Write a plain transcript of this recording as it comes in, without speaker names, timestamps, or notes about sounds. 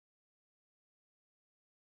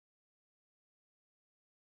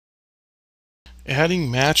Adding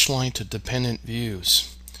match line to dependent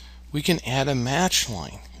views. We can add a match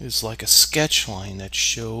line. It's like a sketch line that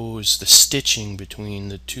shows the stitching between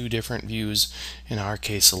the two different views, in our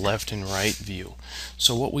case a left and right view.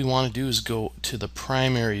 So what we want to do is go to the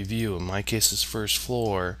primary view, in my case is first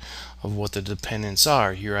floor, of what the dependents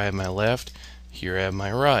are. Here I have my left, here I have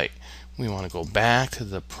my right. We want to go back to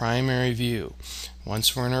the primary view.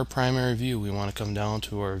 Once we're in our primary view, we want to come down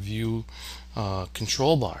to our view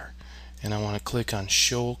control bar, and I want to click on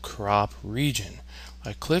Show Crop Region.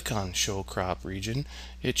 I click on Show Crop Region,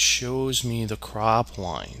 it shows me the crop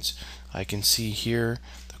lines. I can see here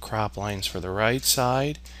the crop lines for the right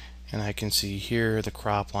side, and I can see here the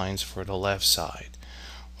crop lines for the left side.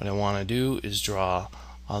 What I want to do is draw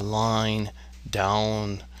a line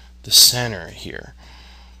down the center here.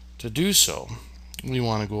 To do so, we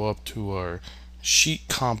want to go up to our Sheet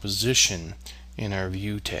Composition in our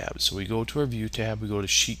View tab. So we go to our View tab, we go to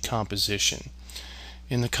Sheet Composition.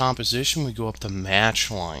 In the composition, we go up to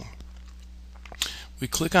Match Line. We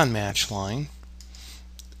click on Match Line,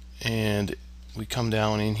 and we come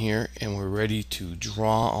down in here, and we're ready to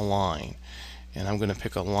draw a line. And I'm going to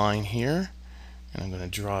pick a line here, and I'm going to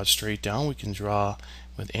draw it straight down. We can draw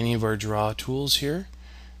with any of our draw tools here.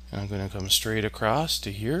 And I'm going to come straight across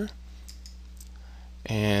to here.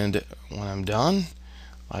 And when I'm done,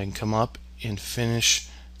 I can come up and finish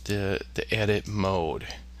the edit mode.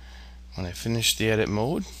 When I finish the edit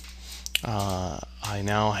mode, I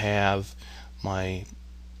now have my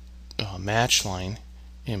match line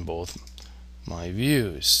in both my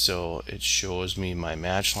views. So it shows me my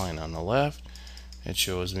match line on the left, it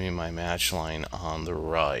shows me my match line on the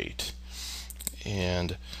right.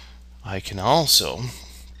 And I can also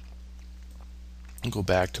go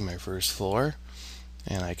back to my first floor,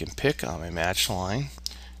 and I can pick on my match line.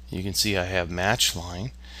 You can see I have match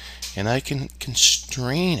line, and I can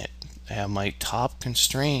constrain it. I have my top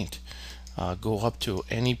constraint go up to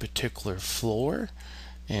any particular floor,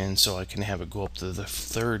 and so I can have it go up to the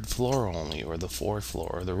third floor only, or the fourth floor,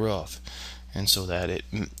 or the roof, and so that it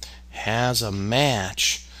has a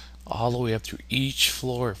match all the way up through each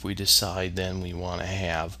floor. If we decide then we want to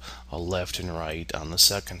have a left and right on the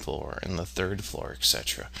second floor and the third floor,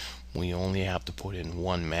 etc. We only have to put in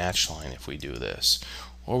one match line if we do this,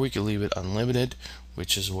 or we could leave it unlimited,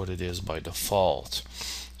 which is what it is by default.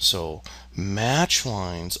 So match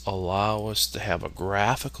lines allow us to have a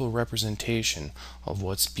graphical representation of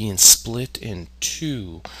what's being split in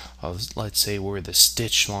two, of, let's say, where the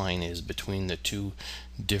stitch line is between the two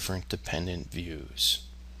different dependent views.